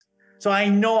So I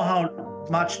know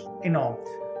much,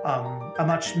 how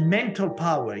much mental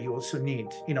power you also need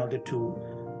in order to,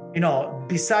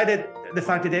 beside the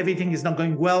fact that everything is not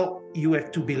going well, you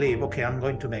have to believe, okay, I'm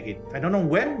going to make it. I don't know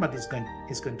when, but it's going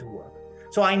to work.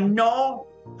 So I know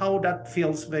how that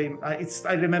feels.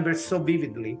 I remember it so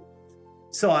vividly.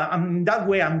 So I'm that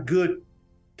way. I'm good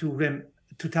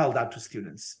to tell that to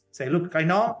students. Say, look, I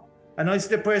know it's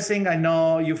depressing. I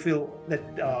know you feel that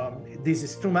this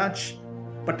is too much,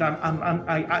 but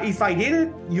if I did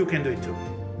it, you can do it too.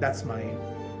 That's my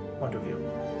point of view.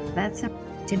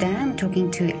 Today I'm talking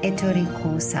to Ettore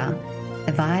Causa,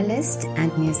 the violist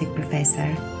and music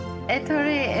professor. Ettore,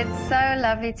 it's so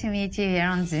lovely to meet you here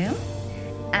on Zoom.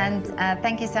 And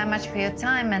thank you so much for your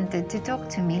time and to talk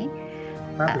to me.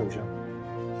 My pleasure.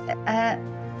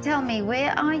 Tell me,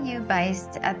 where are you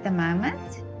based at the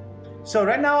moment? So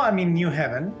right now I'm in New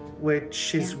Haven,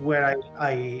 which is where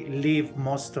I live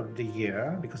most of the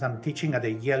year because I'm teaching at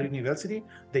the Yale University,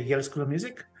 the Yale School of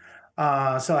Music.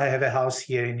 So I have a house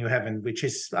here in New Haven, which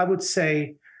is, I would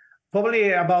say,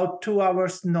 probably about 2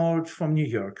 hours north from New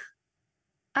York.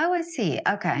 Oh, I see.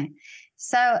 Okay.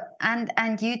 So,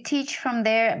 and you teach from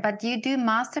there, but you do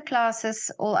masterclasses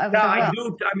all over the world. I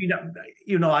do. I mean,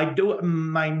 I do.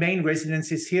 My main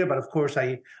residence is here, but of course,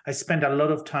 I spend a lot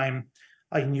of time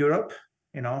in Europe,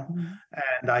 and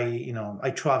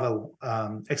I travel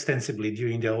extensively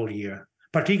during the whole year,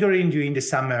 particularly during the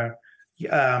summer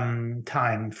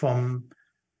time, from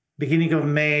beginning of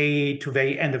May to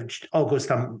the end of August.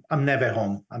 I'm never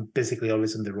home. I'm basically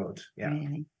always on the road. Yeah.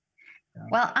 Really? Yeah.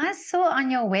 Well, I saw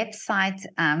on your website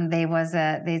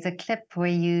there's a clip where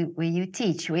you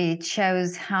teach, where it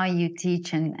shows how you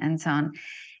teach and so on.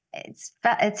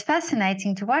 It's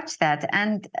fascinating to watch that.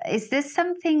 And is this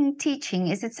something teaching?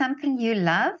 Is it something you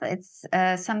love? It's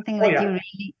something that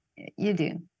you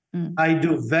do. Mm. I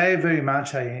do very, very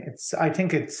much. I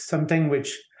think it's something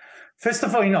which, first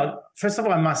of all,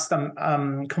 I must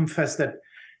confess that,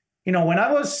 when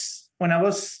I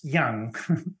was young,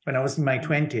 when I was in my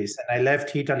 20s, and I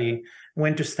left Italy,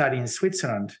 went to study in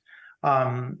Switzerland,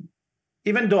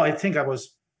 even though I think I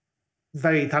was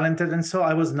very talented and so,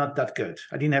 I was not that good.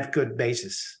 I didn't have good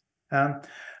basis.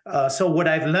 So what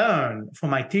I've learned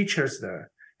from my teachers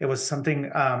there, it was something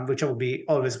which I will be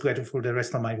always grateful for the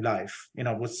rest of my life. It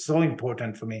was so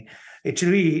important for me. It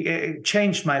really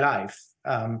changed my life.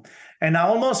 And I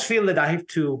almost feel that I have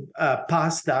to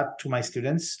pass that to my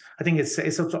students. I think it's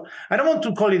also, I don't want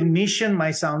to call it mission,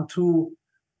 might sound too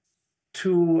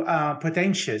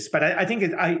pretentious, but I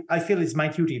think I feel it's my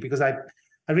duty because I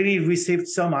really received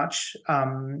so much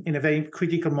in a very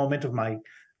critical moment of my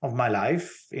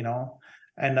life,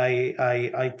 and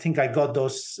I think I got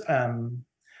those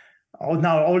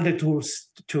now all the tools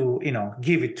to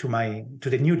give it to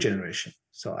the new generation.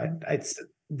 So it's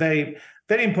very,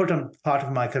 very important part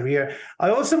of my career. I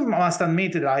also must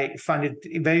admit that I find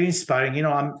it very inspiring.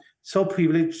 I'm so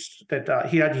privileged that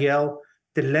here at Yale,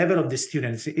 the level of the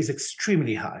students is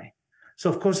extremely high. So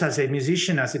of course, as a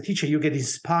musician, as a teacher, you get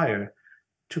inspired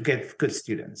to get good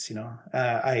students.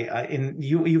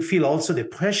 You feel also the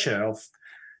pressure of,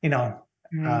 when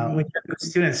you have good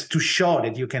students, to show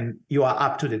that you are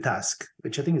up to the task,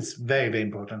 which I think is very, very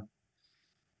important.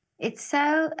 It's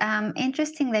so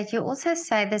interesting that you also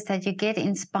say this, that you get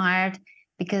inspired,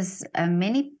 because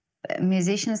many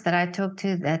musicians that I talk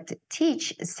to that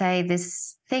teach say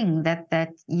this thing, that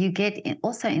you get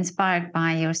also inspired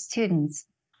by your students.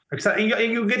 Exactly.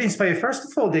 You get inspired.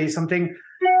 First of all, there is something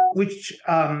which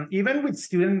even with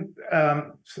students,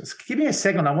 give me a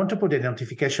second. I want to put the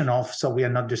notification off so we are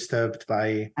not disturbed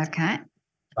by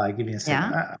give me a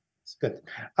second. Yeah. It's good.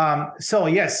 So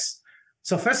yes.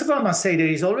 So first of all, I must say there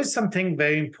is always something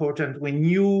very important when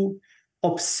you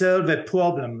observe a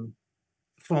problem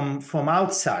from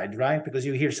outside, right? Because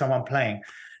you hear someone playing.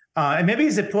 And maybe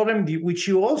it's a problem which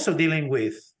you're also dealing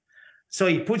with. So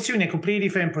it puts you in a completely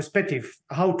different perspective,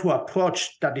 how to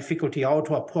approach that difficulty, how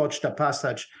to approach the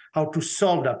passage, how to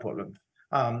solve that problem.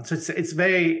 So it's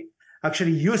very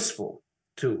actually useful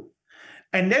too.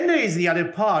 And then there is the other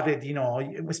part that,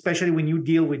 especially when you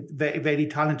deal with very, very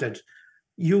talented,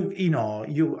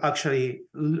 you actually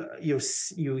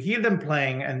hear them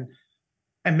playing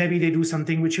and maybe they do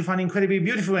something which you find incredibly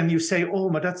beautiful and you say, oh,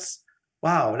 but that's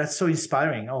so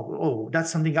inspiring. Oh,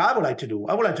 that's something I would like to do.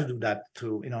 I would like to do that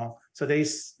too, So there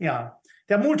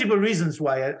are multiple reasons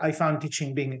why I found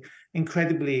teaching being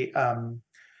incredibly,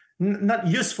 not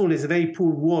useful is a very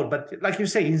poor word, but like you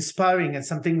say, inspiring and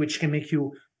something which can make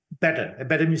you a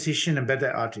better musician and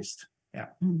better artist. Yeah.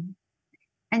 Mm-hmm.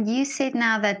 And you said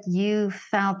now that you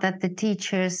felt that the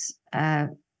teachers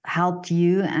helped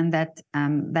you, and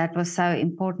that was so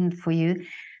important for you.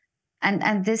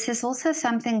 And this is also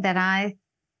something that I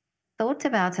thought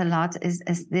about a lot, is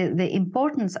the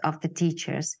importance of the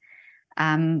teachers.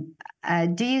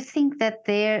 Do you think that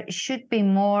there should be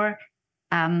more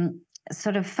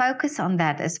sort of focus on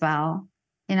that as well?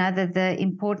 You know, the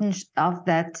importance of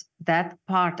that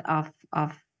part of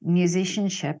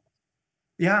musicianship.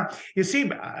 Yeah, you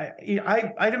see,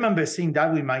 I remember seeing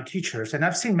that with my teachers, and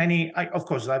I've seen many. Of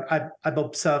course, I've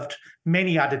observed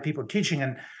many other people teaching.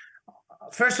 And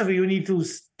first of all, you need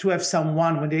to have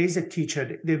someone. When there is a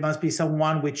teacher, there must be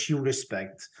someone which you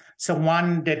respect,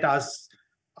 someone that has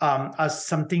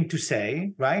something to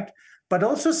say, right? But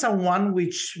also someone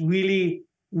which really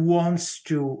wants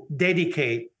to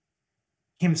dedicate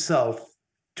himself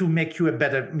to make you a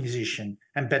better musician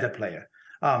and better player.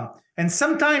 And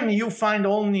sometimes you find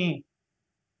only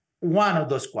one of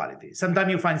those qualities.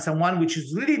 Sometimes you find someone which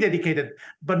is really dedicated,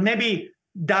 but maybe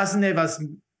doesn't have as,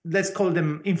 let's call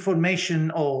them,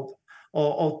 information or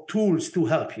tools to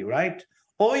help you, right?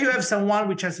 Or you have someone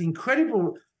which has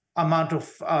incredible amount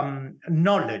of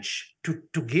knowledge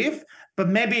to give, but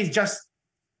maybe it's just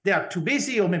they are too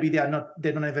busy, or maybe they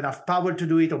don't have enough power to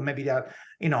do it, or maybe there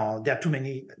are too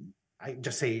many. I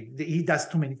just say he does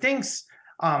too many things.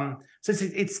 So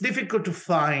it's difficult to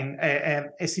find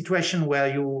a situation where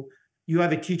you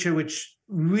have a teacher which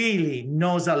really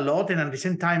knows a lot, and at the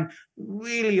same time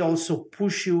really also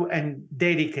push you and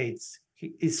dedicates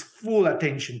his full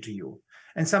attention to you.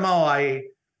 And somehow I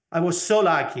was so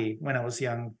lucky when I was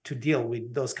young to deal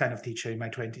with those kind of teachers in my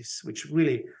 20s, which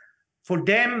really, for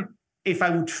them, if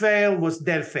I would fail, was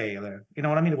their failure. You know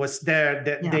what I mean? It was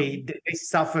they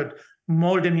suffered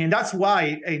more than me. And that's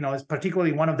why,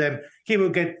 particularly one of them, he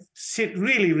would get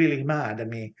really, really mad at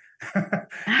me.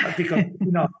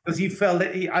 because he felt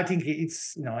that I think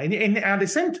it's, and at the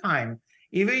same time,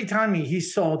 every time he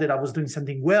saw that I was doing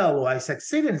something well or I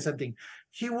succeeded in something,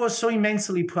 he was so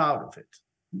immensely proud of it,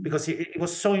 because it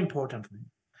was so important for me.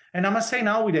 And I must say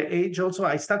now, with the age also,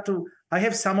 I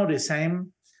have some of the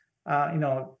same,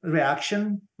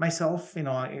 reaction myself.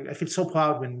 I feel so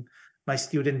proud when my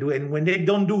students do, and when they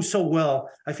don't do so well,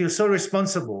 I feel so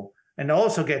responsible, and I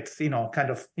also get, kind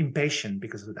of impatient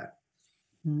because of that.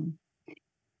 Mm.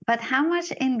 But how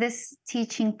much in this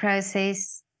teaching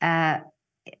process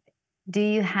do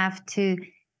you have to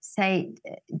say,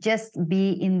 just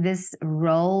be in this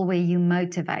role where you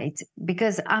motivate?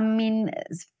 Because I mean,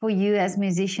 for you as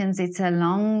musicians, it's a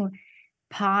long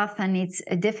path and it's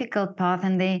a difficult path,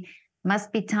 and there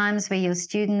must be times where your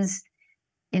students,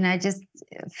 just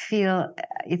feel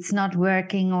it's not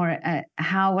working, or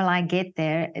how will I get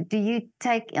there? Do you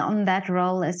take on that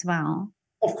role as well?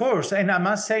 Of course, and I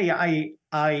must say, I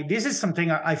this is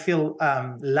something I feel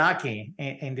lucky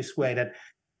in this way, that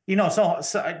so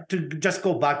to just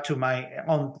go back to my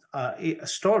own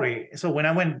story. So when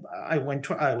I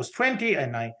was 20,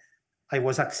 and I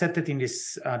was accepted in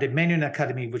this the Manuel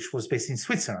Academy, which was based in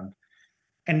Switzerland.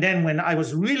 And then when I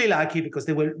was really lucky, because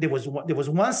there was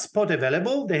one spot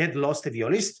available, they had lost a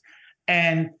violist,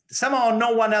 and somehow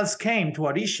no one else came to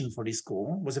audition for this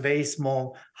school. It was a very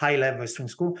small, high-level string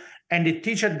school. And the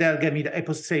teacher there gave me the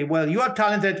apple to say, well, you are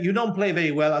talented. You don't play very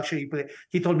well. Actually,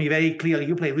 he told me very clearly,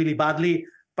 you play really badly,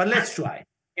 but let's try,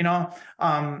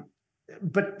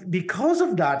 But because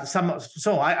of that,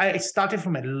 so I started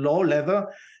from a low level.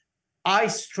 I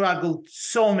struggled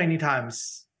so many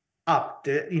times up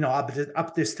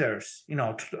the stairs,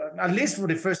 at least for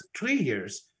the first 3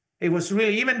 years. It was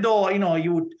really, even though,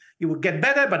 you would get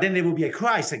better, but then there would be a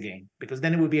crisis again, because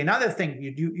then it would be another thing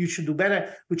you should do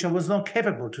better, which I was not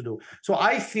capable to do. So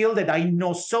I feel that I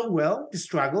know so well the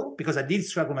struggle, because I did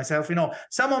struggle myself.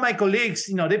 Some of my colleagues,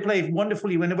 they played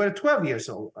wonderfully when they were 12 years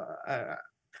old,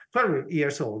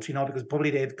 because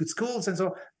probably they had good schools. And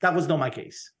so that was not my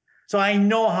case. So I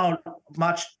know how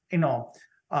much,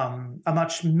 how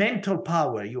much mental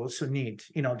power you also need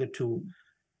in order to,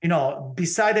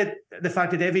 beside the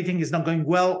fact that everything is not going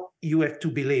well, you have to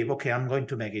believe, okay, I'm going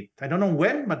to make it. I don't know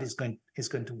when, but it's going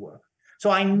to work. So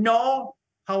I know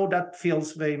how that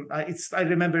feels. I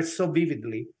remember it so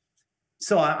vividly.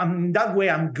 So I'm that way.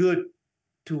 I'm good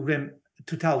to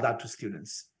tell that to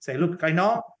students. Say, look, I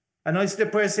know it's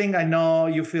depressing. I know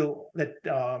you feel that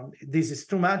this is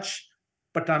too much,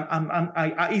 but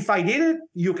if I did it,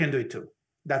 you can do it too.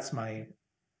 That's my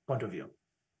point of view.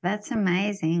 That's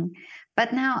amazing.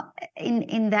 But now,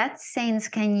 in that sense,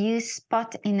 can you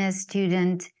spot in a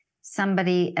student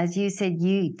somebody, as you said,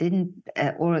 you didn't,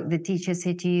 or the teacher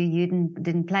said to you, you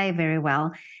didn't play very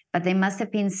well, but there must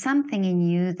have been something in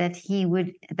you that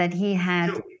he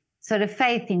had Sure. sort of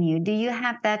faith in you. Do you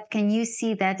have that? Can you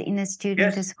see that in a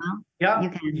student as well? Yeah, you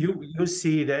can. You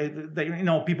see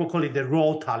the people call it the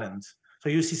raw talent. So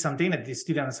you see something that the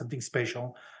student has something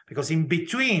special, because in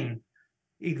between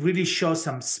it really shows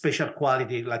some special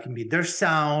quality, like in their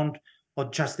sound or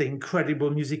just the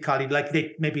incredible musicality, like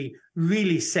they maybe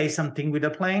really say something with the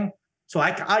playing. So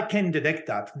I can detect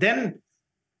that. Then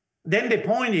the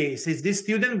point is this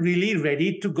student really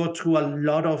ready to go through a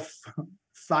lot of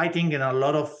fighting and a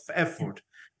lot of effort?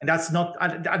 And that's not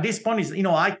at this point is,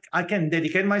 I can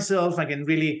dedicate myself. I can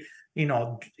really,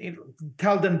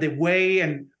 tell them the way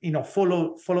and,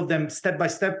 follow them step by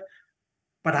step.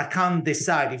 But I can't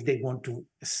decide if they want to,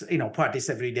 practice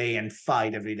every day and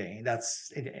fight every day.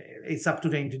 It's up to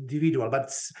the individual.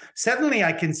 But certainly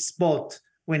I can spot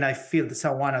when I feel that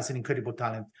someone has an incredible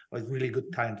talent or really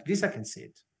good talent. At least I can see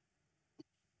it.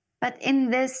 But in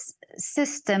this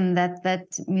system that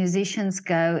musicians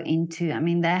go into, I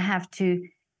mean, they have to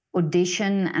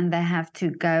audition and they have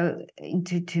to go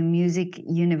into music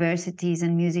universities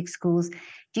and music schools.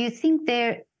 Do you think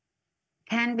there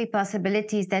can be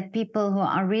possibilities that people who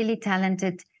are really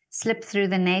talented slip through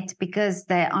the net because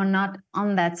they are not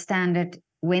on that standard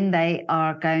when they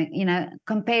are going,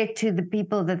 compared to the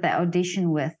people that they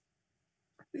audition with?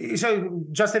 So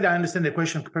just that I understand the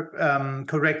question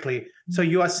correctly. So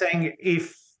you are saying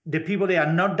if the people that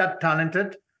are not that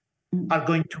talented are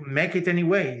going to make it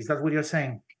anyway, is that what you're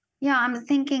saying? Yeah, I'm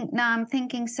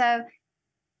thinking so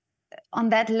on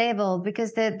that level,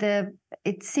 because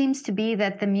it seems to be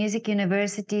that the music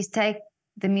universities take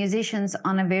the musicians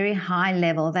on a very high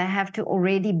level. They have to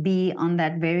already be on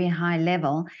that very high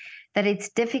level, that it's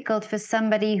difficult for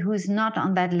somebody who's not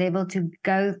on that level to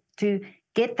go to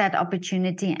get that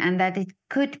opportunity, and that it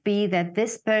could be that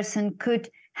this person could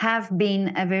have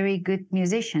been a very good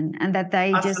musician and that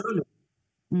they Absolutely.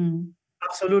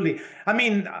 Absolutely. I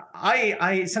mean,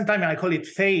 I sometimes I call it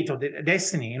fate or the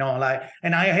destiny, and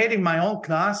I had in my own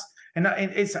class, and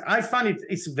I find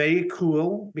it's very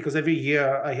cruel, because every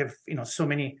year I have, so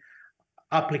many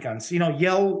applicants.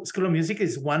 Yale School of Music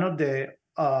is one of the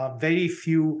very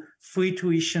few free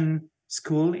tuition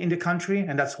school in the country,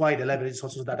 and that's why the level is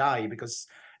also that high, because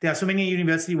there are so many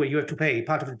universities where you have to pay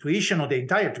part of the tuition or the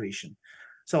entire tuition.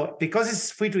 So because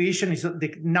it's free tuition, is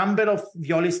the number of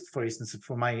violists, for instance,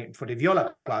 for the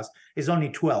viola class is only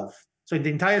 12. So in the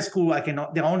entire school,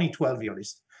 there are only 12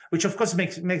 violists, which of course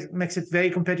makes it very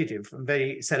competitive and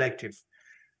very selective.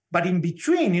 But in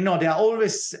between, there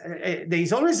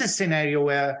is always a scenario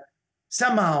where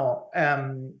somehow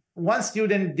one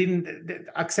student didn't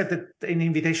accept an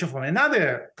invitation from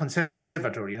another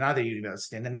conservatory, another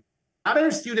university, and then other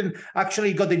student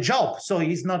actually got the job, so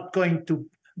he's not going to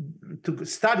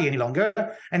study any longer.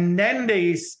 And then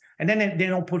there's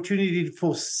an opportunity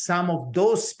for some of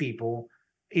those people,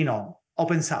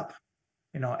 opens up,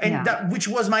 that, which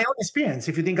was my own experience.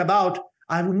 If you think about,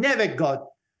 I would never got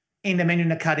in the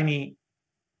Manual Academy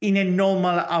in a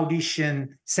normal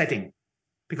audition setting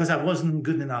because I wasn't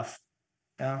good enough.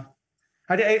 Yeah.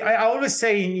 I always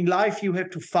say in life, you have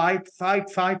to fight,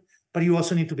 but you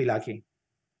also need to be lucky.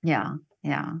 Yeah.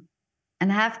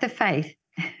 And have the faith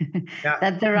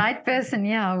that the right person,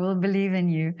 will believe in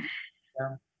you.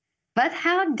 Yeah. But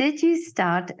how did you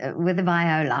start with the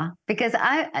viola? Because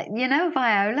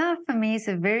viola for me is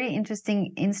a very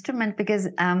interesting instrument, because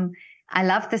I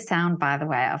love the sound, by the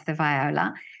way, of the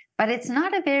viola, but it's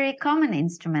not a very common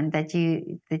instrument that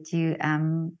you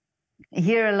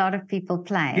hear a lot of people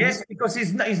play. Yes, because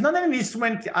it's not an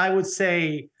instrument, I would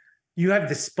say, you have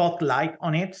the spotlight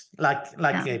on it, like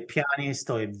a pianist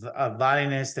or a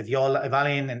violinist, a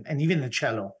violin, and even a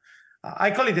cello. I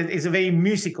call it it's a very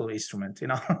musical instrument,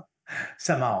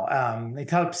 somehow. It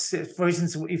helps, for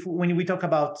instance, when we talk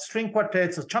about string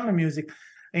quartets or chamber music,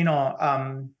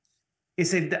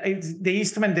 it's the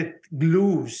instrument that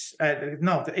glues.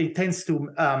 It tends to,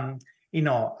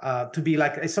 to be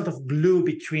like a sort of glue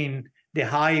between the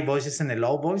high voices and the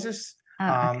low voices.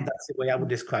 Okay. That's the way I would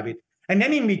describe it. And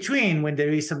then in between, when there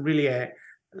is some really,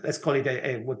 let's call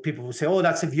it what people will say, oh,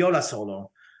 that's a viola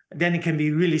solo, then it can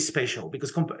be really special,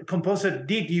 because composer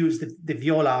did use the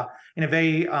viola in a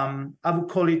very, I would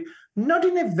call it, not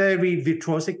in a very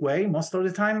virtuosic way most of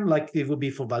the time, like it would be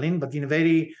for violin, but in a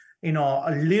very,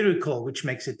 a lyrical, which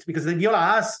makes it, because the viola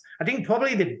has, I think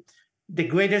probably the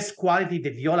greatest quality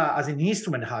the viola as an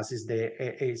instrument has is the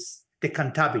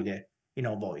cantabile,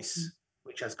 voice,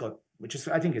 which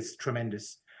I think is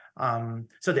tremendous.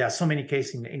 So there are so many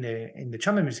cases in the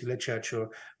chamber music literature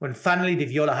when finally the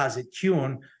viola has a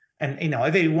tune, and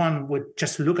everyone would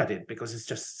just look at it because it's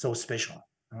just so special.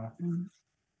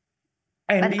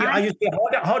 And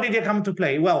how did they come to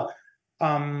play? Well,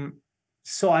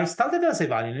 So I started as a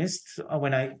violinist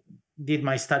when I did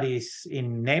my studies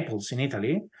in Naples, in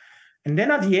Italy. And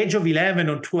then at the age of 11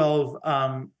 or 12,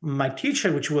 my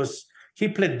teacher, he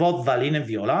played both violin and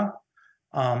viola.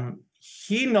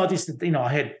 He noticed that,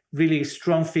 I had really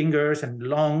strong fingers and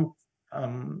long,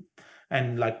 and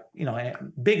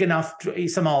big enough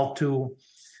somehow to,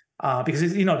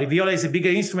 because, the viola is a bigger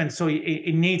instrument, so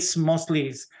it needs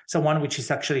mostly someone which is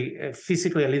actually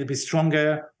physically a little bit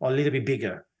stronger or a little bit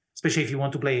bigger, especially if you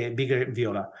want to play a bigger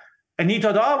viola. And he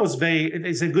thought,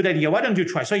 it's a good idea. Why don't you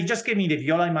try? So he just gave me the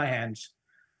viola in my hands.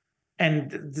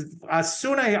 And as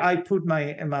soon as I put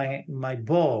my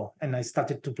bow and I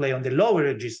started to play on the lower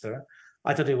register,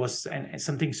 I thought it was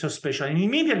something so special. And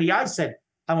immediately I said,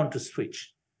 I want to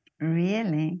switch.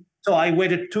 Really? So I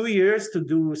waited 2 years to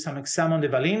do some exam on the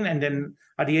violin. And then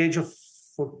at the age of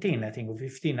 14, I think, or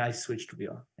 15, I switched to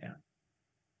viola. Yeah.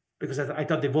 Because I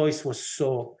thought the voice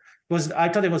I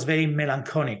thought it was very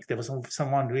melancholic. There was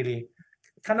someone really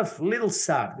kind of little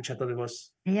sad, which I thought it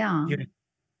was. Yeah. Unique.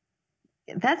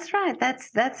 That's right.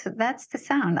 That's the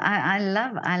sound. I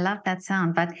love that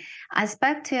sound. But I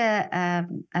spoke to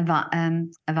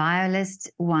a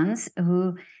violist once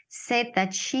who said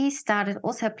that she started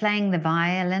also playing the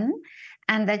violin,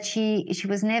 and that she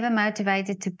was never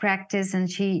motivated to practice, and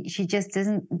she just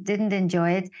didn't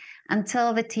enjoy it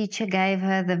until the teacher gave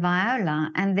her the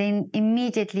viola, and then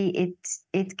immediately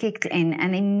it kicked in,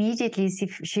 and immediately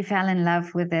she fell in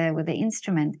love with the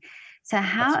instrument. So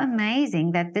how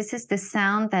amazing that this is the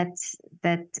sound that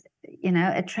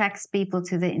attracts people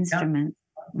to the instrument.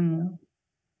 Yeah. Mm.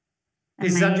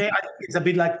 It's a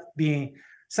bit like being.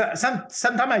 Sometimes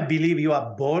I believe you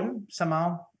are born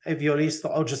somehow a violist,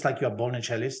 or just like you are born a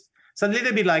cellist. So a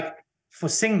little bit like for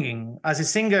singing. As a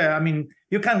singer, I mean,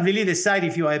 you can't really decide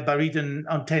if you are a baritone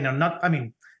or tenor.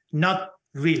 Not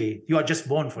really. You are just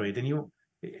born for it, and you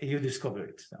discover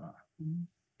it. So.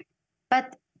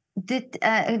 But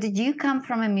did you come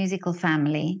from a musical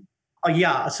family? Oh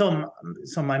yeah. So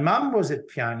my mom was a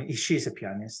pianist. She's a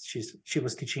pianist. She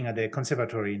was teaching at the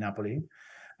conservatory in Napoli.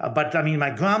 But I mean,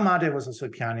 my grandmother was also a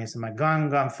pianist, and my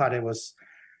grandfather was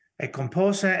a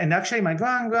composer. And actually, my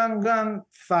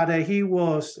grandfather, he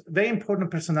was a very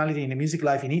important personality in the music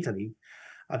life in Italy,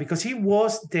 because he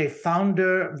was the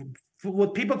founder,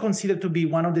 what people consider to be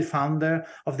one of the founder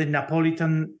of the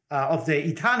of the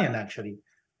Italian, actually,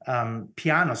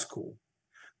 piano school,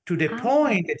 to the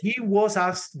point that he was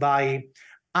asked by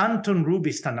Anton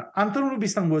Rubinstein. Anton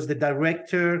Rubinstein was the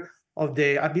director of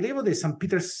I believe of the St.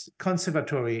 Peter's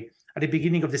Conservatory at the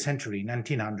beginning of the century,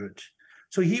 1900.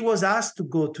 So he was asked to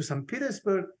go to St.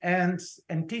 Petersburg and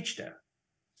teach there.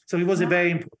 So it was a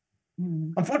very important.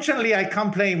 Unfortunately, I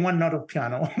can't play one note of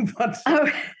piano, but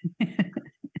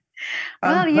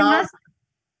well,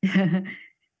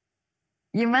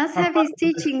 you must have his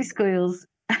teaching skills.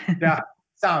 Yeah,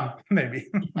 some maybe.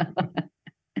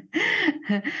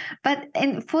 But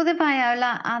for the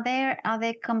viola, are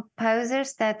there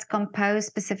composers that compose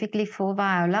specifically for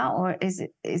viola, or is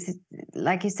it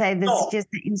like you say, this is just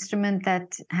the instrument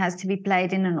that has to be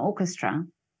played in an orchestra?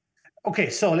 Okay,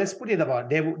 so let's put it about.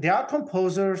 There are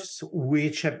composers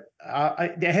which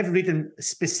they have written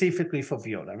specifically for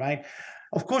viola, right?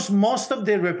 Of course, most of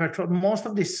the repertoire, most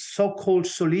of the so-called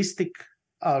solistic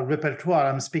repertoire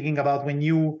I'm speaking about, when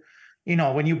you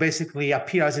basically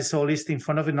appear as a soloist in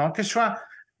front of an orchestra,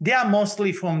 they are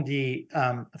mostly from the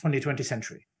 20th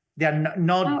century. They are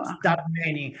not that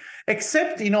many,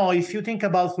 except, if you think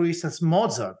about, for instance,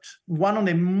 Mozart, one of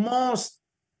the most,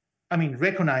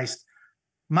 recognized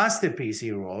masterpiece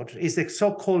he wrote is the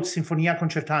so-called Sinfonia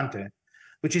Concertante,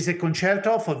 which is a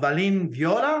concerto for violin,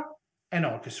 viola, and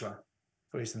orchestra,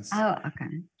 for instance. Oh,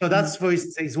 okay. So that's, for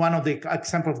instance, is one of the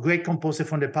examples of great composer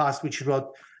from the past, which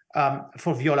wrote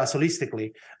for viola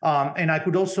solistically. And I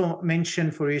could also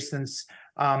mention, for instance,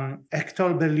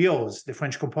 Hector Berlioz, the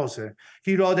French composer.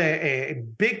 He wrote a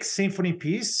big symphony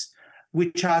piece,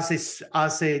 which has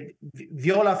a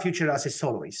viola feature as a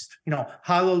soloist.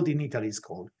 Harold in Italy is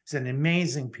called. It's an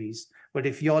amazing piece where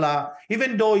the viola,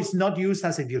 even though it's not used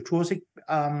as a virtuosic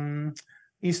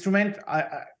instrument,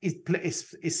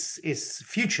 it's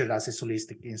featured as a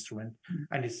solistic instrument,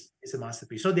 and it's a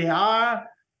masterpiece. So there are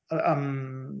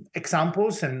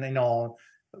examples, and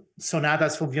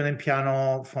sonatas for violin and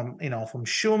piano from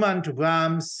Schumann to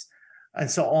Brahms and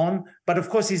so on. But of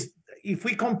course, if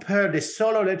we compare the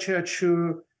solo literature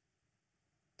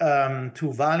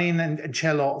to violin and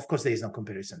cello, of course there is no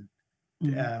comparison.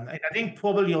 And I think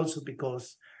probably also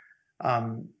because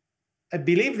I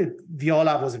believe that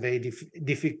viola was a very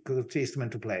difficult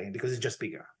instrument to play because it's just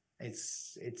bigger.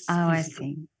 It's I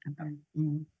see. Okay.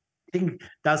 think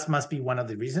that must be one of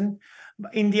the reasons.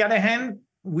 In the other hand,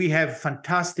 we have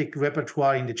fantastic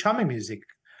repertoire in the chamber music,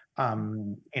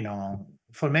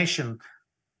 formation,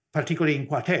 particularly in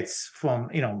quartets from,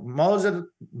 Mozart,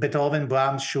 Beethoven,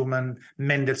 Brahms, Schumann,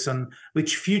 Mendelssohn,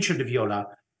 which feature the viola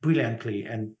brilliantly.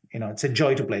 And, it's a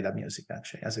joy to play that music,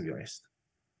 actually, as a violist.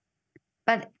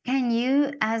 But can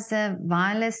you, as a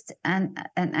violist, and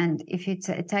if you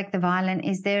take the violin,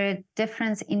 is there a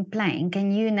difference in playing?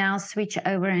 Can you now switch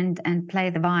over and play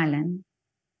the violin?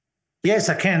 Yes,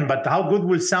 I can, but how good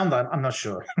will sound, I'm not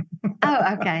sure.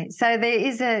 Oh, okay. So there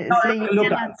is a... No, so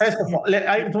look, first of all,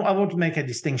 I want to make a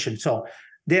distinction. So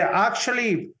there are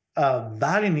actually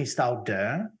violinists out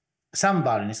there, some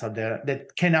violinists out there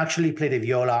that can actually play the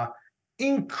viola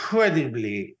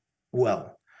incredibly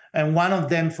well. And one of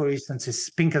them, for instance, is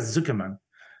Pinchas Zuckerman,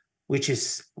 which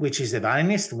is a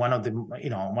violinist, one of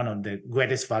the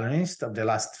greatest violinists of the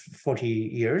last 40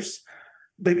 years.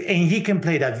 And he can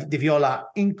play the viola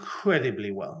incredibly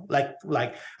well.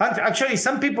 Like actually,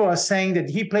 some people are saying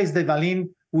that he plays the violin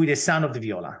with the sound of the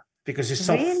viola because it's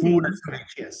so full and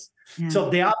rich. Yes. Yeah. So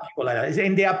there are people like that,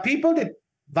 and there are people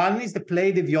violinists that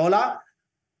play the viola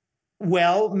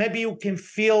well. Maybe you can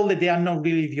feel that they are not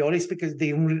really violists because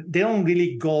they don't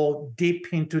really go deep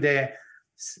into the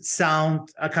sound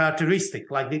characteristic.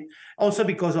 Also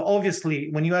because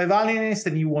obviously when you are a violinist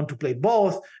and you want to play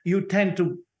both, you tend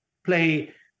to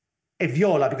play a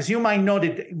viola because you might know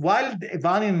that while a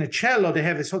violin and a cello, they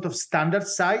have a sort of standard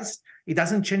size. It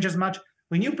doesn't change as much.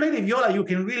 When you play the viola, you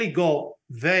can really go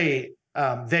very,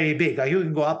 very big. You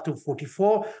can go up to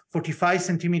 44, 45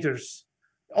 centimeters,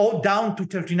 all down to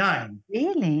 39.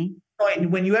 Really?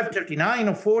 And when you have 39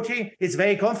 or 40, it's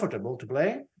very comfortable to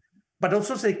play. But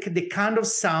also the kind of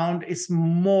sound is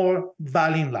more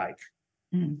violin-like.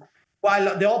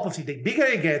 While the opposite, the bigger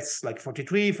it gets, like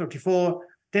 43, 44,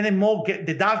 then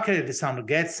the darker the sound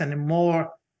gets, and the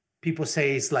more people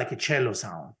say it's like a cello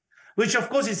sound, which of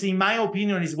course is, in my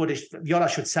opinion, is what a viola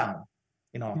should sound.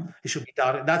 It should be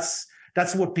dark.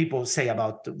 That's what people say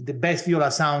about the best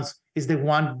viola sounds is the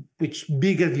one which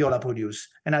bigger viola produce.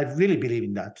 And I really believe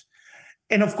in that.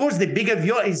 And of course, the bigger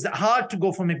viola is hard to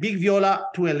go from a big viola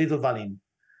to a little violin.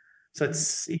 So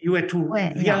you have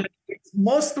to, it's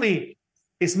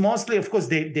mostly, of course,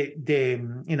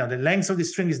 the length of the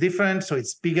string is different, so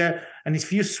it's bigger. And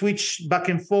if you switch back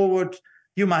and forward,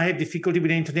 you might have difficulty with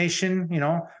the intonation,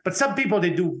 But some people,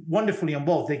 they do wonderfully on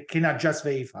both. They can adjust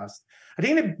very fast. I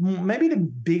think maybe the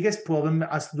biggest problem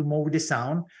has to do more with the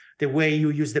sound, the way you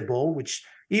use the bow, which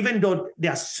even though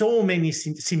there are so many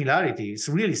similarities,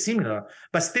 really similar,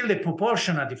 but still the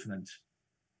proportion are different.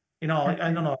 I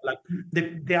don't know, like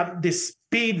the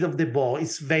speed of the bow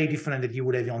is very different that you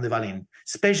would have on the violin,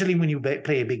 especially when you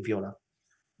play a big viola.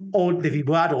 Or the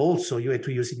vibrato also, you have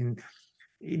to use it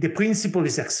the principle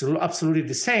is absolutely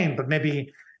the same, but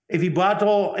maybe a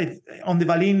vibrato on the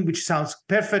violin, which sounds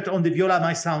perfect, on the viola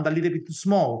might sound a little bit too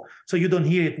small, so you don't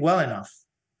hear it well enough.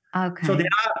 Okay. So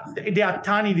there are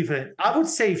tiny different. I would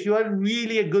say if you are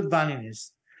really a good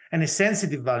violinist and a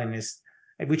sensitive violinist,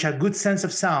 which has good sense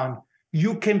of sound,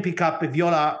 you can pick up a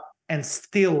viola and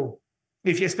still,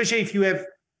 especially if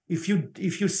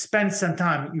you spend some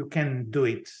time, you can do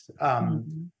it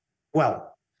well.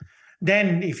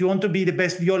 Then, if you want to be the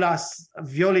best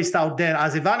violist out there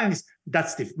as a violinist,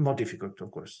 that's more difficult, of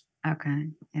course. Okay,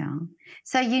 yeah.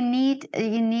 So you need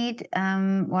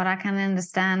what I can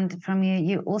understand from you.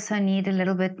 You also need a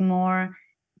little bit more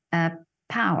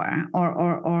power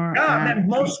or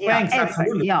more strength.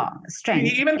 Absolutely,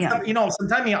 strength. Even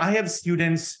sometimes I have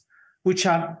students which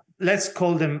are, let's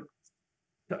call them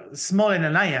smaller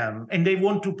than I am, and they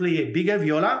want to play a bigger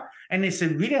viola, and it's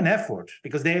really an effort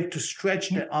because they have to stretch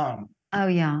their arm. Oh,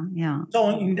 yeah.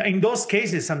 So in those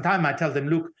cases, sometimes I tell them,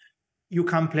 look, you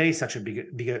can't play such a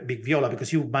big viola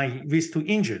because you might risk to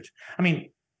injured. I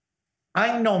mean,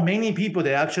 I know many people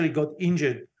that actually got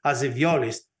injured as a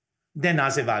violist than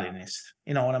as a violinist.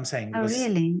 You know what I'm saying? Because,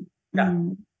 really? Yeah.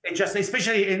 It just,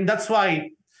 especially, and that's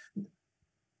why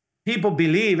people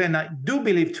believe, and I do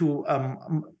believe too,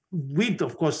 with,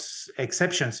 of course,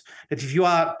 exceptions, that if you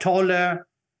are taller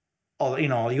or,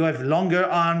 you have longer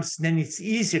arms, then it's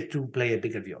easier to play a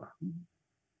bigger viola.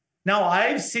 Now,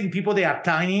 I've seen people, they are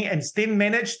tiny and still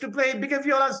manage to play bigger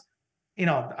violas,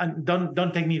 and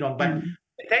don't take me wrong, but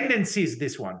the tendency is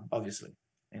this one, obviously.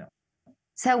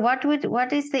 So what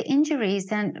is the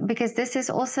injuries? And because this is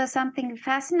also something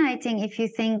fascinating, if you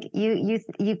think you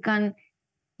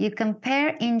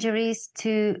compare injuries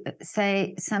to,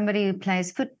 say, somebody who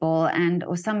plays football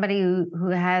or somebody who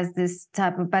has this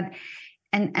type of, but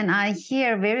and I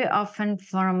hear very often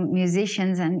from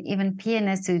musicians and even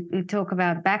pianists who talk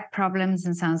about back problems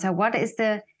and so on. So what is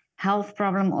the health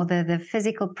problem or the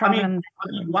physical problem?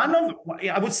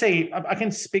 I would say I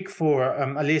can speak for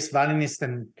at least violinists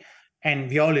and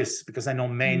violists, because I know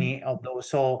many of those.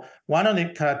 So one of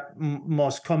the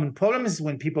most common problems is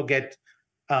when people get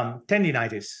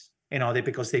tendinitis,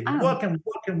 because they work and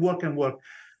work and work and work.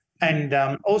 And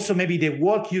also maybe they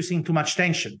work using too much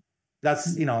tension.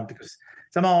 That's, because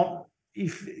somehow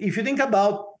if you think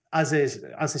about as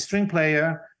a string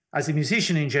player, as a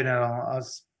musician in general,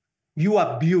 as you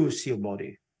abuse your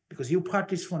body because you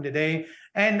practice from the day.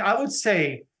 And I would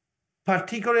say,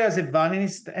 particularly as a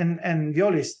violinist and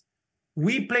violist,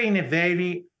 we play in a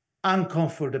very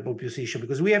uncomfortable position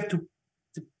because we have to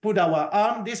put our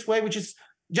arm this way, which is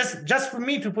just for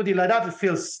me to put it like that, it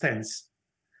feels tense.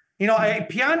 A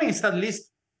pianist at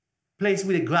least plays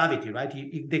with the gravity, right?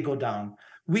 They go down.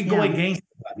 We go against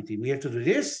gravity. We have to do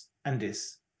this and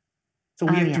this. So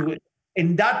we have to,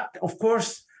 and that, of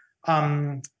course,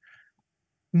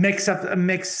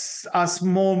 makes us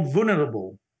more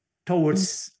vulnerable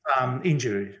towards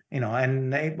injury. And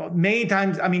many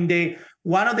times,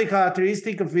 one of the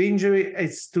characteristics of injury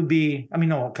is to be,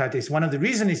 one of the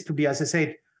reasons is to be, as I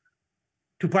said,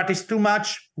 to practice too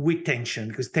much with tension,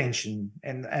 because tension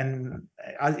and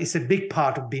it's a big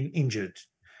part of being injured.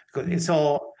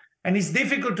 And it's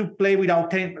difficult to play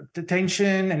without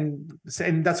tension,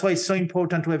 and that's why it's so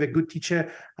important to have a good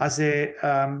teacher as a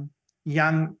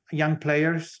young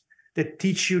players that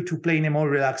teach you to play in a more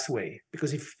relaxed way.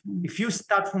 Because if you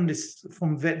start from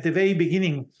the very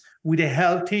beginning with a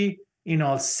healthy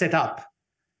setup,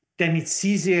 then it's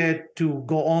easier to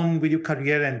go on with your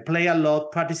career and play a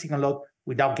lot, practicing a lot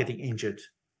without getting injured.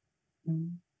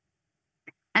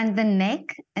 And the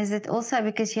neck, is it also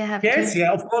because you have yes,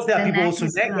 of course there are people also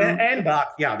neck and back.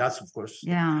 Yeah, that's of course.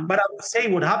 Yeah. But I would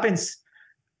say what happens,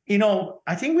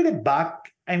 I think with the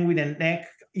back and with the neck,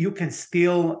 you can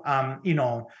still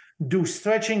do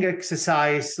stretching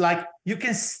exercise. Like you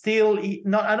can still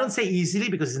I don't say easily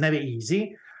because it's never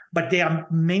easy, but there are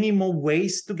many more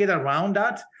ways to get around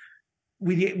that.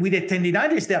 With the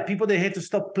tendinitis, there are people that had to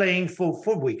stop playing for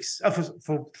 4 weeks,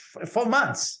 for 4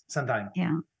 months sometimes.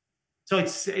 Yeah. So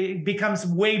it becomes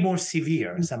way more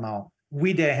severe somehow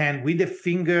with the hand, with the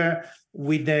finger,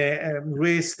 with the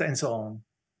wrist, and so on.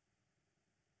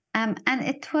 And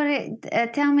Ettore,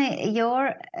 tell me,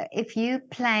 if you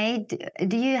play,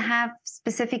 do you have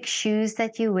specific shoes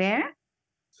that you wear?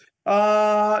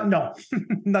 No,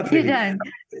 not really. You don't?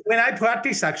 When I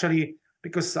practice, actually,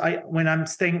 because when I'm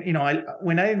staying,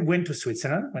 when I went to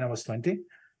Switzerland when I was 20,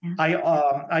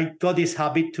 I got this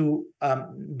habit to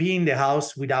be in the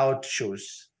house without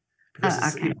shoes.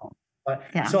 Because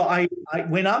so I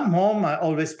when I'm home, I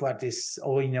always practice,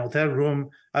 or in a hotel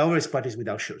room, I always practice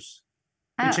without shoes.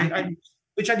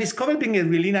 Which I discovered being a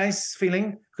really nice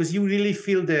feeling, because you really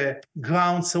feel the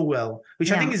ground so well,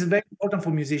 which I think is very important for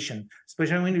musicians,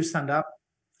 especially when you stand up,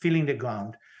 feeling the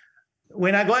ground.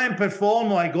 When I go and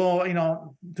perform, or I go,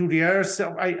 to the earth,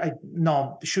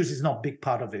 no, shoes is not a big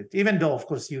part of it. Even though, of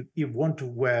course, you want to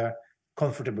wear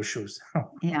comfortable shoes.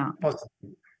 Yeah.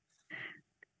 Possibly.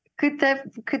 Could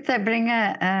they bring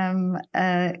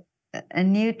a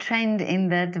new trend in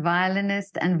that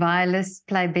violinists and violists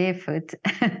play barefoot?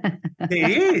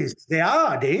 There is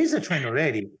a trend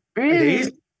already.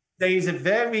 Really? There is a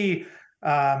very,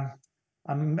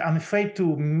 I'm afraid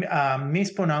to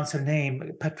mispronounce her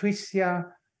name, Patricia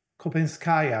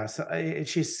Kopenskaya. So,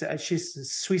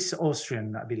 she's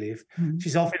Swiss-Austrian, I believe. Mm-hmm.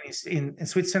 She's often in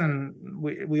Switzerland.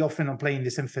 We often play in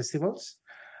the same festivals.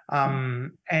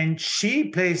 And she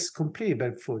plays completely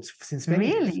barefoot since many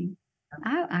years. Really?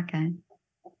 Oh, okay.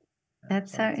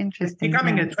 That's so interesting. It's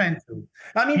becoming a trend too.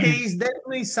 There is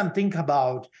definitely something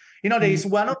about, there is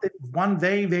one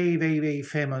very, very, very, very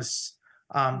famous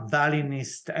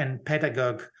violinist and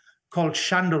pedagogue called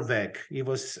Sándor Vég. He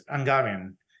was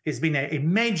Hungarian. He's been a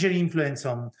major influence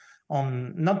on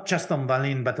not just on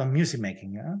violin, but on music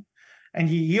making. Yeah? And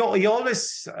he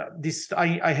always,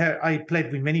 I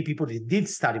played with many people that did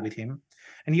study with him.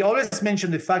 And he always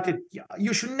mentioned the fact that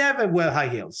you should never wear high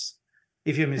heels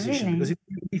if you're a musician. Really? Because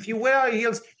if you wear high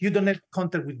heels, you don't have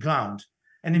contact with ground.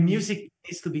 And the music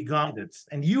needs to be grounded.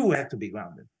 And you have to be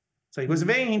grounded. So it was a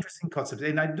very interesting concept.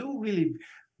 And I do really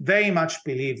very much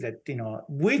believe that,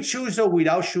 with shoes or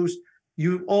without shoes,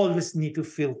 you always need to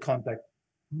feel contact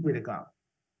with the ground.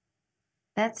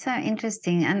 That's so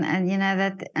interesting. And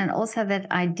that, and also that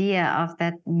idea of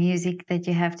that music that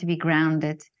you have to be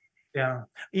grounded. Yeah.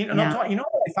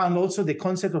 I found also the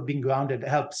concept of being grounded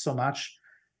helps so much,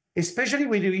 especially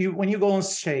when you go on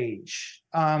stage.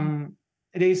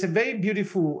 there is a very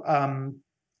beautiful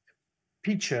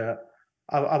picture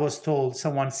I was told,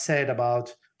 someone said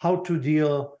about how to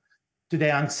deal to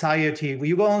the anxiety when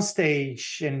you go on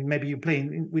stage and maybe you play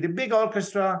with a big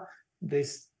orchestra,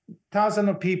 there's thousands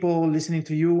of people listening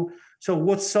to you. So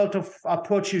what sort of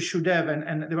approach you should have?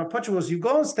 And the approach was, you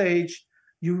go on stage,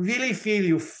 you really feel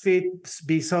you fit,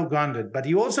 be so grounded, but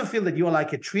you also feel that you're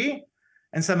like a tree,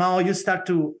 and somehow you start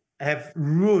to have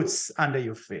roots under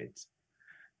your feet.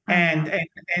 And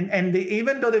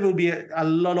even though there will be a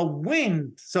lot of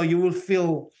wind, so you will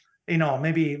feel,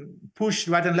 maybe pushed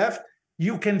right and left,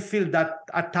 you can feel that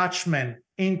attachment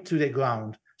into the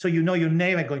ground. So you're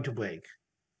never going to break.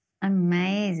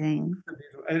 Amazing.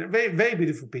 A very, very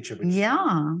beautiful picture. Yeah.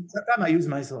 Sometimes I use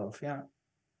myself, yeah.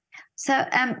 So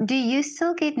do you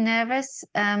still get nervous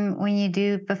when you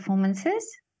do performances?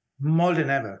 More than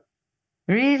ever.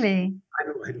 Really? I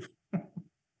do.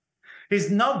 It's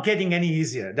not getting any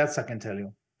easier. That's I can tell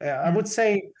you. I would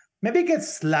say maybe it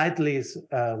gets slightly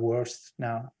worse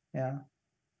now. Yeah.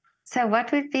 So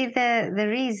what would be the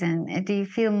reason? Do you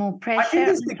feel more pressure? I think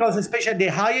it's because especially the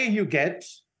higher you get,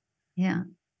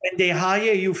 and the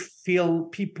higher you feel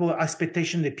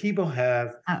expectation that people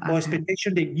have, or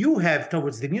expectation that you have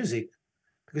towards the music,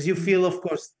 because you feel, of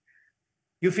course,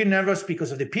 you feel nervous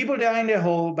because of the people that are in the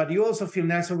hall, but you also feel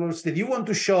nervous that you want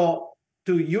to show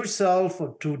to yourself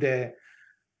or to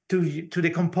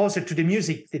the composer, to the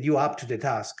music, that you're up to the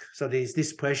task. So there's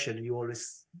this pressure that you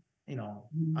always,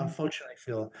 unfortunately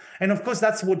feel. And of course,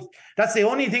 that's the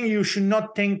only thing you should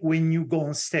not think when you go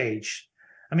on stage.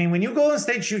 I mean, when you go on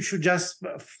stage, you should just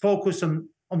focus on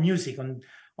music,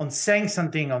 on saying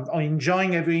something, on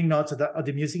enjoying every note of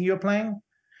the music you're playing.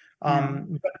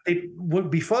 But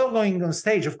before going on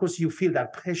stage, of course, you feel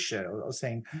that pressure of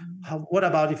saying, what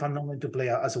about if I'm not going to play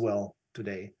as well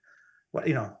today?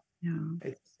 Well,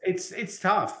 it's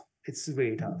tough. It's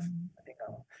really tough, I think,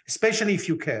 especially if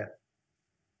you care.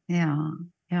 Yeah,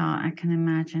 I can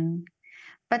imagine.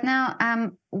 But now,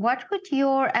 what would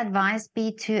your advice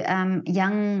be to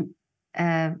young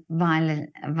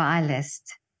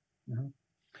violists?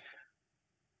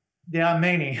 There are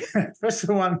many. First of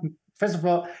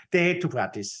all, they have to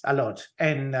practice a lot,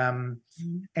 and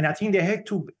I think they have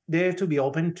to be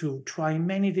open to try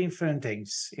many different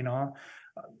things.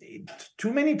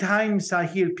 Too many times I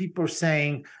hear people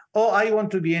saying, "Oh, I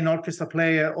want to be an orchestra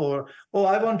player," or "Oh,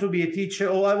 I want to be a teacher,"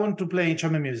 or "I want to play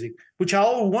chamber music," which are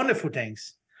all wonderful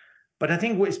things. But I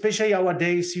think, especially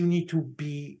nowadays, you need to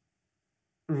be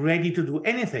ready to do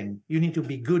anything. You need to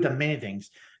be good at many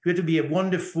things. You have to be a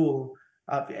wonderful,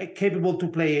 capable to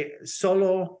play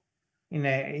solo in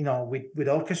with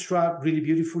orchestra really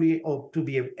beautifully, or to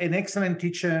be an excellent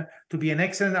teacher, to be an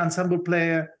excellent ensemble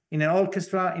player in an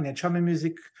orchestra, in a chamber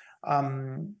music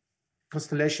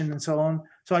constellation, and so on.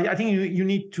 So I think you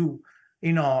need to,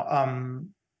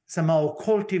 somehow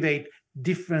cultivate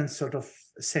different sort of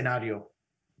scenario.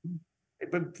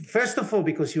 But first of all,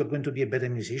 because you are going to be a better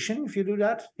musician if you do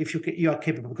that, if you are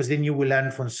capable, because then you will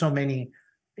learn from so many,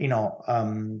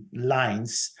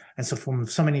 lines, and so from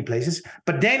so many places.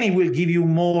 But then it will give you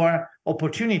more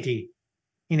opportunity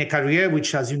in a career,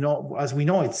 which, as we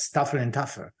know, it's tougher and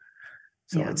tougher.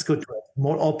 So it's good to have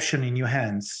more option in your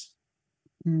hands.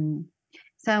 So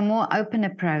a more open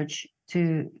approach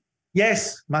to...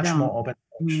 Yes, much more open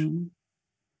approach.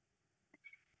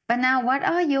 But now, what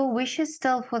are your wishes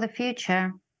still for the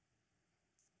future?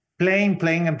 Playing,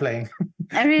 and playing.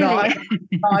 Oh, really?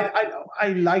 I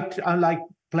like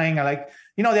playing. I like,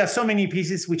 there are so many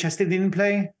pieces which I still didn't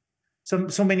play.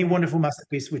 So many wonderful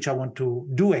masterpieces which I want to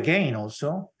do again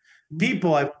also.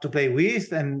 People I want to play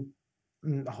with, and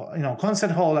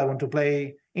concert hall I want to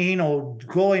play in, or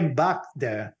going back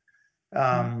there.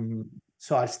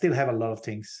 So I still have a lot of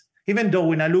things. Even though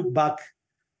when I look back,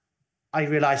 I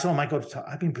realize, oh my God,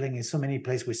 I've been playing in so many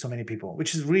places with so many people,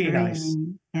 which is really nice.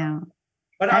 Yeah.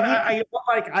 But I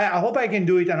hope I can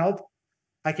do it, and I hope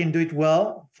I can do it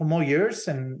well for more years.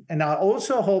 And I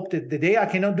also hope that the day I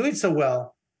cannot do it so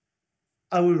well,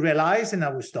 I will realize and I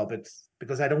will stop it,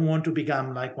 because I don't want to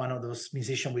become like one of those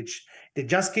musicians which they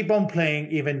just keep on playing,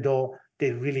 even though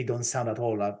they really don't sound at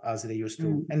all as they used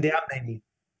to. And there are many,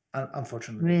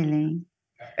 unfortunately. Really?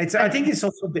 I think it's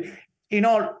also,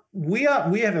 we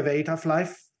have a very tough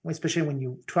life, especially when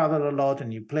you travel a lot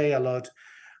and you play a lot.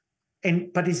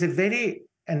 But it's a very,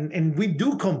 and we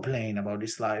do complain about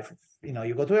this life.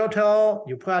 You go to a hotel,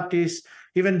 you practice,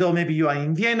 even though maybe you are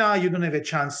in Vienna, you don't have a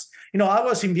chance. I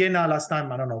was in Vienna last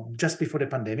time, I don't know, just before the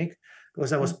pandemic,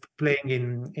 because I was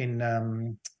playing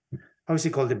in how is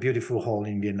it called, the beautiful hall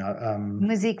in Vienna?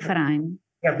 Musikverein.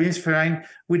 Yeah, Violist Verein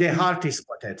with the artist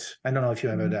quartet. I don't know if you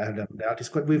ever heard of the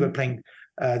artist quartet. We were playing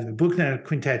the Bruckner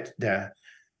Quintet there.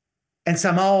 And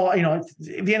somehow,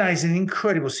 Vienna is an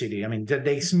incredible city. I mean,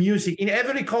 there's music. In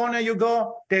every corner you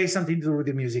go, there is something to do with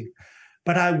the music.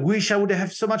 But I wish I would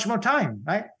have so much more time,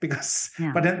 right?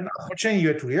 But then unfortunately you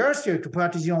have to rehearse, you have to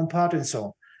practice your own part and so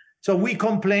on. So we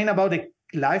complain about the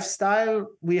lifestyle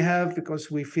we have because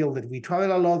we feel that we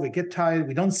travel a lot, we get tired,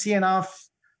 we don't see enough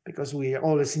because we are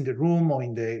always in the room or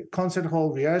in the concert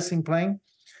hall rehearsing, playing.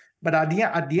 But at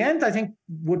the end, I think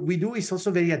what we do is also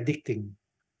very addicting.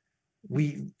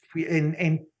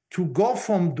 And to go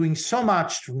from doing so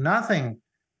much to nothing,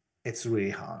 it's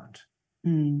really hard.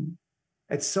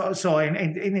 It's so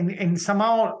and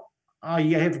somehow I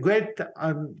have great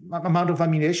amount of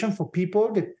admiration for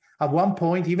people that at one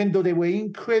point, even though they were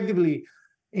incredibly,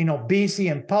 busy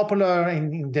and popular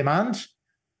and in demand,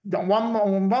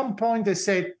 on one point they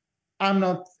said, "I'm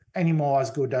not anymore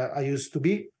as good as I used to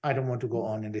be. I don't want to go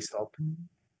on," and they stopped.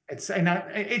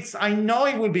 I know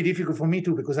it will be difficult for me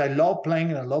too because I love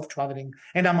playing and I love traveling,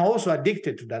 and I'm also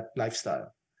addicted to that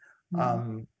lifestyle.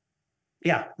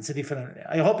 Yeah, it's a different.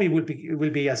 I hope it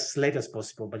will be as late as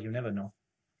possible, but you never know.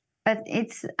 But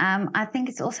it's I think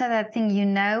it's also that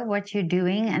thing, what you're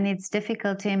doing, and it's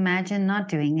difficult to imagine not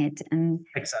doing it. And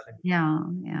exactly. Yeah.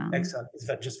 Exactly. It's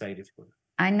just very difficult.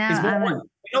 I know.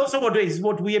 It's also what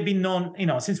we have been known,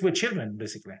 since we're children,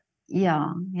 basically.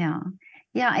 Yeah.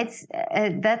 It's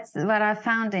that's what I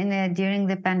found during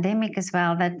the pandemic as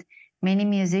well. That many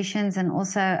musicians and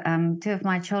also 2 of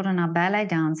my children are ballet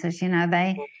dancers.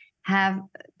 They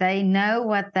know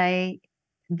what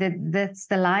that's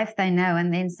the life they know,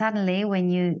 and then suddenly when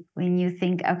you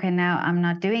think, okay, now I'm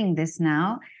not doing this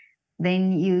now,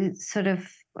 then you sort of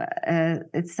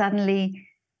it's suddenly,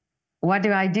 what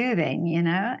do I do then?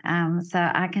 So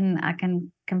I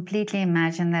can completely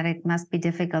imagine that it must be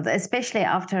difficult, especially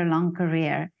after a long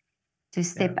career, to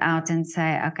step out and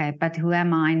say, okay, but who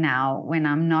am I now when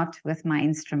I'm not with my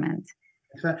instrument?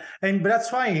 But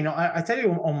that's why I tell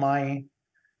you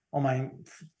my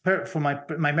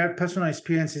personal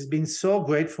experience has been so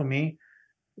great for me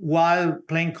while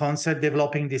playing concert,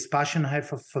 developing this passion I have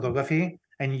for photography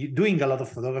and doing a lot of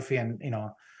photography and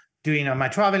doing my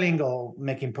traveling or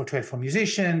making portrait for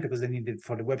musicians because they need it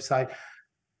for the website.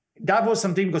 That was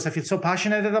something because I feel so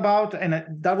passionate about, and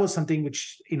that was something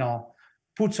which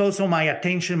puts also my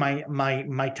attention,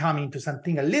 my time into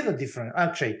something a little different.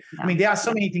 Actually, I mean, there are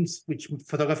so many things which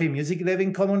photography and music have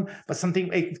in common, but something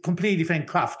a completely different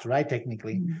craft, right?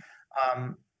 Technically,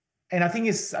 and I think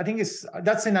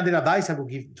that's another advice I would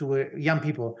give to young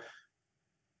people.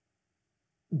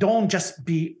 Don't just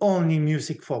be only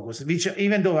music focused, which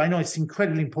even though I know it's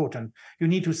incredibly important, you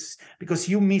need to, because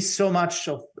you miss so much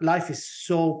of life is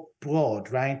so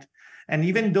broad, right? And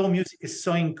even though music is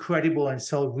so incredible and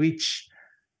so rich,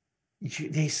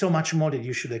 there's so much more that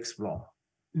you should explore.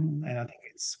 And I think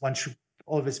one should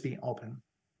always be open.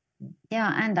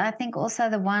 Yeah, and I think also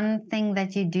the one thing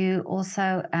that you do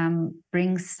also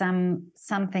brings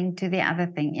something to the other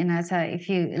thing, so if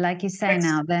you, like you say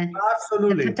now, the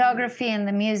photography and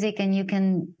the music, and you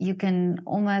can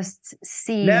almost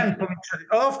see. Learn from each other.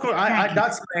 Oh, of course,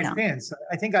 that's my experience.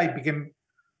 I think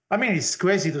it's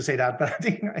crazy to say that, but I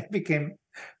think I became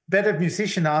better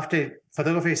musician after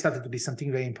photography started to be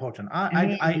something very important.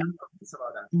 I know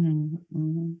about that.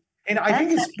 And I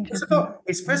think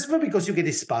it's first of all because you get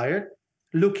inspired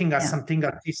looking at something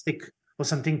artistic or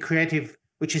something creative,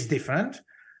 which is different.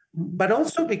 But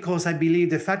also because I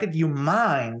believe the fact that your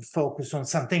mind focus on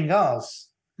something else,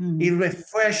 it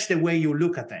refreshes the way you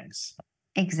look at things.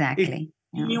 Exactly.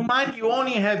 In your mind, you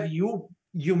only have your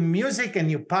music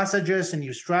and your passages and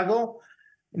your struggle,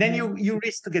 then you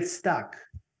risk to get stuck.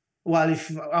 While if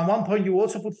at one point you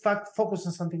also put focus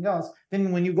on something else,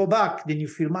 then when you go back, then you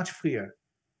feel much freer.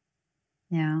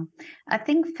 Yeah, I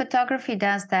think photography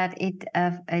does that. It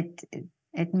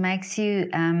makes you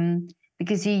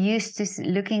because you're used to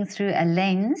looking through a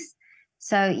lens,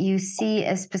 so you see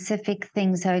a specific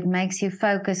thing. So it makes you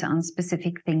focus on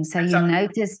specific things. So you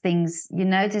notice things. You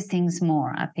notice things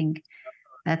more. I think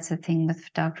that's the thing with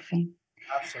photography.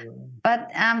 Absolutely.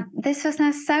 But this was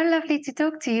now so lovely to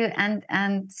talk to you and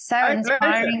so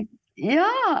inspiring.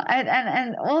 Yeah,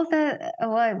 and all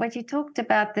what you talked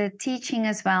about, the teaching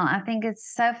as well. I think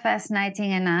it's so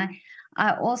fascinating. And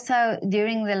I also,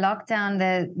 during the lockdown,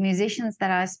 the musicians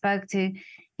that I spoke to,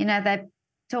 they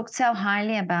talked so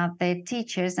highly about their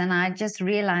teachers, and I just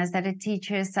realized that a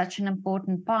teacher is such an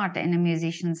important part in a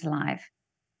musician's life.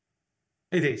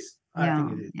 It is. I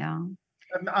think it is. Yeah.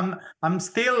 I'm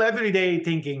still every day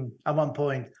thinking at one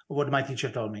point of what my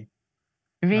teacher told me.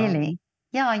 Really?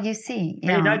 Yeah, you see.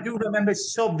 And I Yeah. do remember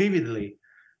so vividly.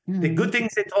 The good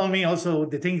things they told me, also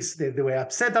the things that they were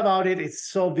upset about it,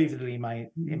 it's so vividly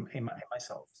in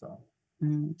myself. So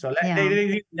they Yeah.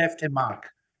 really left a mark,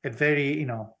 a very,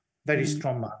 very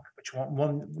strong mark, which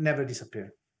won't never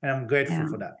disappear. And I'm grateful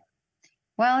for that.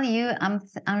 Well,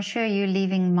 I'm sure you're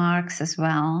leaving marks as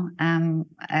well,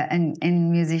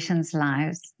 in musicians'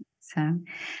 lives. So,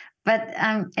 but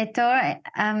Ettore,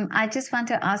 I just want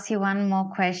to ask you one more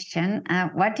question.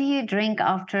 What do you drink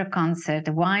after a concert,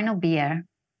 wine or beer?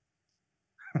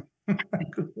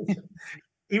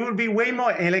 It would be way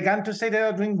more elegant to say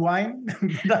that I drink wine,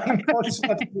 but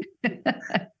unfortunately,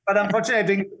 I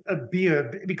drink a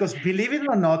beer because, believe it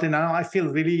or not, and now I feel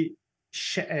really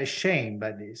ashamed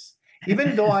by this.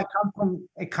 Even though I come from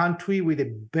a country with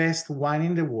the best wine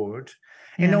in the world,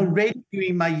 and already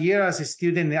during my year as a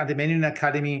student at the Mandarin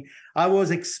Academy, I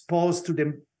was exposed to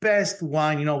the best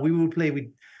wine. We would play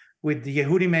with the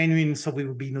Yehudi Menuhin, so we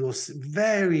would be in those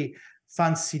very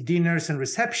fancy dinners and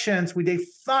receptions with the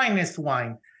finest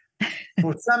wine.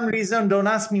 For some reason, don't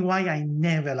ask me why, I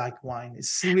never like wine.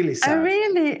 It's really sad. Oh,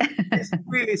 really? It's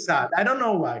really sad. I don't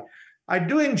know why. I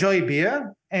do enjoy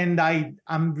beer, and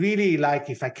I'm really like,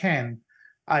 if I can,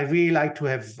 I really like to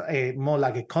have a more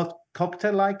like a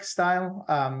cocktail-like style.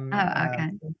 Okay.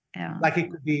 Yeah. Like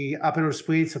it could be Aperol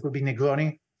Spritz, it could be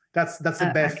Negroni. That's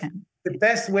the best. Okay. The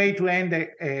best way to end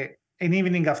an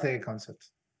evening after a concert.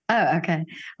 Oh, okay.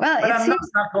 Well,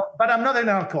 but I'm not an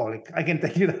alcoholic. I can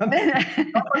tell you that.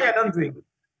 Normally, I don't drink,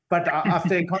 but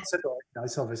after a concert,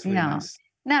 it's always really nice.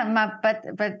 No,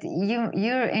 but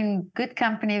you're in good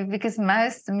company because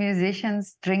most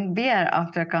musicians drink beer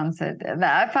after a concert.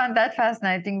 I found that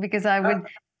fascinating because I would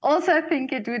also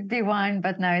think it would be wine,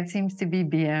 but no, it seems to be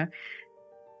beer.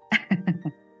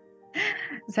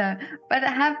 So, but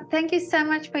thank you so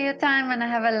much for your time, and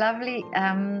have a lovely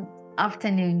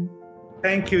afternoon.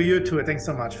 Thank you. You too. Thanks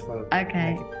so much for.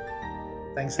 Okay.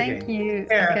 Thanks again. Thank you.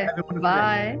 Yeah, okay.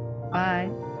 Bye. Bye.